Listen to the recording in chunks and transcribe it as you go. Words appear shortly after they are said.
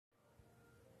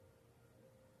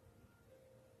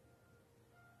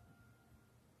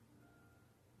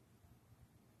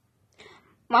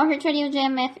Margaret Radio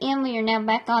Jam FM, we are now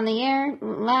back on the air,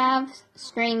 live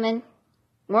streaming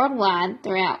worldwide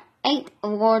throughout 8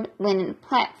 award-winning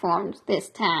platforms this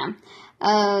time.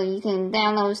 You can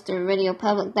download us through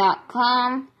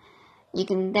radiopublic.com. You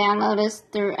can download us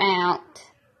throughout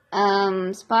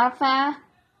Spotify,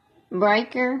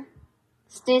 Breaker,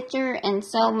 Stitcher, and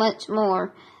so much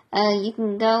more. You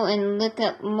can go and look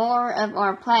up more of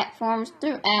our platforms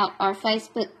throughout our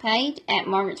Facebook page at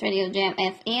Margaret's Radio Jam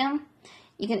FM.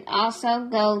 You can also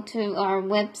go to our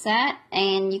website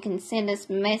and you can send us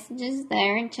messages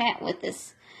there and chat with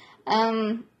us.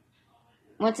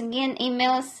 Once again,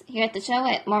 email us here at the show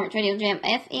at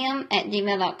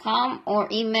margaretradiojamfm@gmail.com or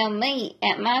email me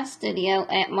at my studio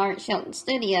at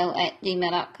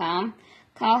margaretSheltonstudio@gmail.com.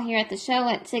 Call here at the show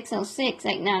at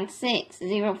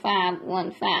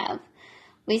 606-896-0515.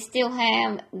 We still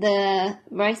have the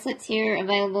bracelets here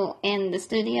available in the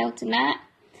studio tonight.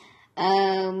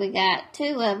 We got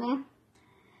 2 of them,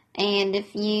 and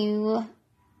if you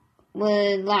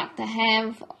would like to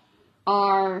have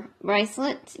our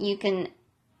bracelets, you can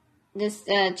just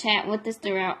chat with us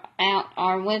throughout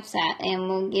our website, and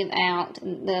we'll give out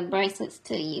the bracelets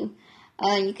to you.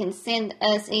 You can send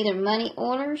us either money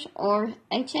orders or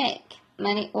a check.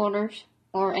 Money orders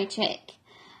or a check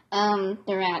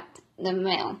throughout the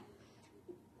mail.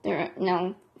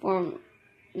 For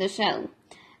the show.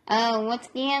 Once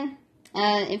again,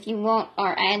 if you want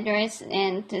our address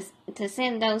and to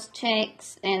send those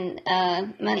checks and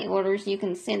money orders, you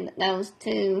can send those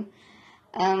to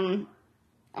our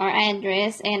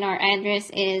address, and our address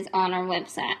is on our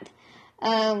website.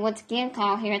 Once again,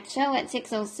 call here at the show at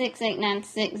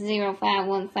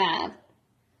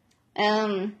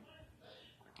 606-896-0515.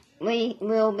 We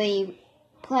will be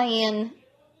playing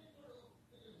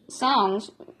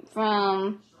songs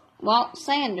from Walt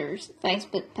Sanders'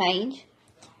 Facebook page.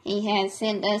 He has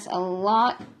sent us a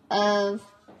lot of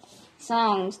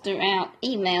songs throughout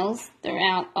emails,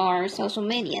 throughout our social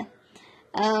media.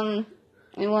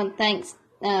 We want to thank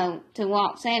to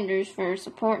Walt Sanders for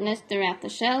supporting us throughout the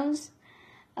shows.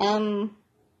 We'll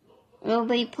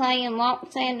be playing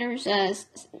Walt Sanders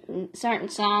certain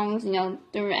songs,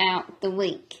 throughout the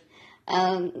week,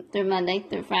 through Monday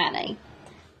through Friday.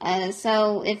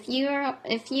 So if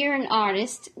you're an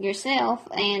artist yourself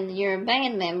and you're a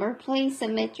band member, please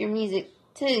submit your music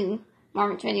to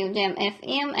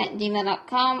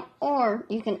margaretradiojamfm@gmail.com, or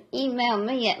you can email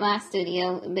me at my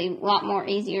studio. It'll be a lot more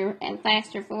easier and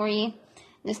faster for you.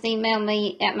 Just email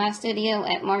me at my studio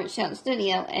at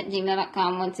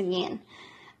margaretSheltonstudio@gmail.com once again.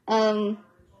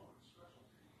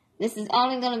 This is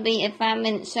only going to be a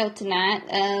 5-minute show tonight.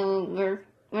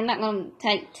 We're not going to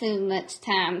take too much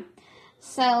time.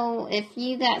 So, if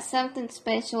you got something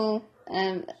special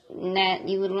that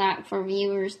you would like for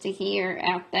viewers to hear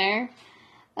out there,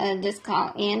 just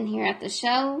call in here at the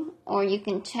show, or you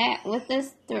can chat with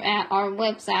us throughout our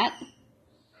website.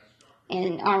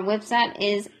 And our website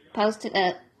is posted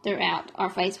up throughout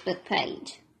our Facebook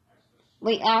page.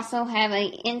 We also have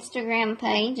an Instagram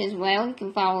page as well. You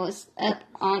can follow us up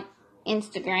on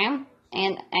Instagram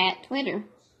and at Twitter.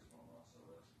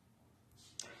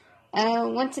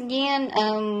 Once again,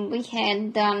 we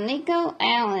had Dominico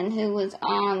Allen, who was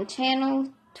on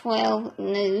Channel 12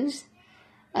 News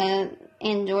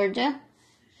in Georgia,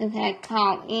 who had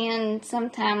called in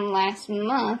sometime last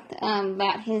month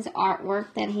about his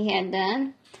artwork that he had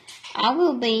done. I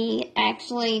will be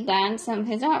actually buying some of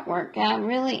his artwork. I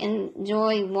really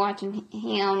enjoy watching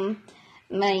him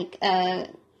make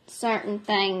certain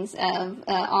things of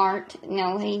art.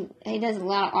 He does a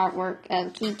lot of artwork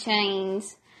of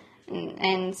keychains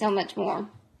and so much more.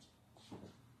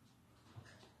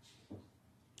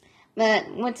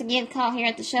 But once again, call here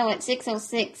at the show at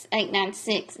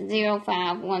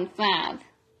 606-896-0515.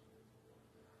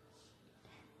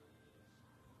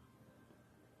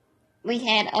 We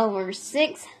had over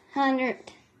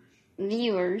 600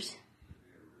 viewers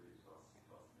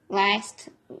last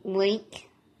week.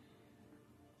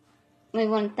 We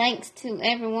want to thanks to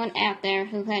everyone out there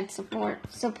who had support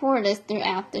us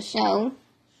throughout the show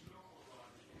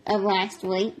of last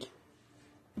week.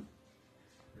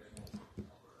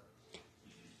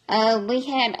 We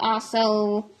had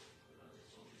also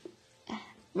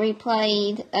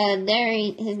replayed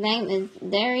Derry. His name is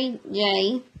Derry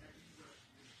J.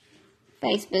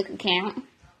 Facebook account.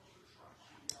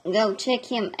 Go check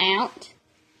him out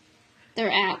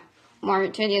throughout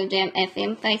Margaret Radio Jam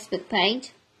FM Facebook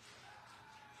page,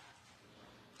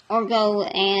 or go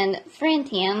and friend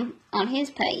him on his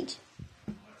page.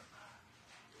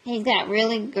 He's got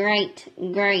really great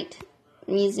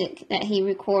music that he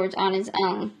records on his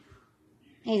own.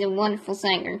 He's a wonderful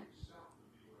singer.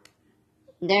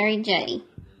 Derry J.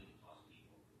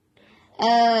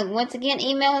 Once again,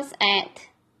 email us at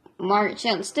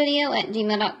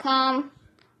margaretstudio@gmail.com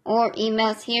or email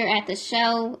us here at the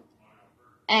show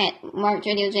at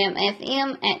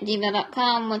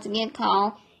margaretradiojamfm@gmail.com. Once again,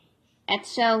 call at the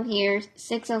show here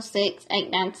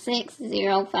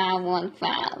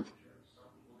 606-896-0515.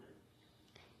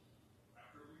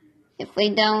 If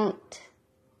we don't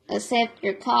accept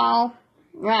your call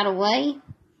right away,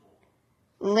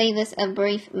 leave us a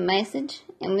brief message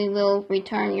and we will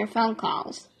return your phone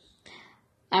calls.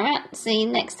 Alright, see you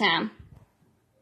next time.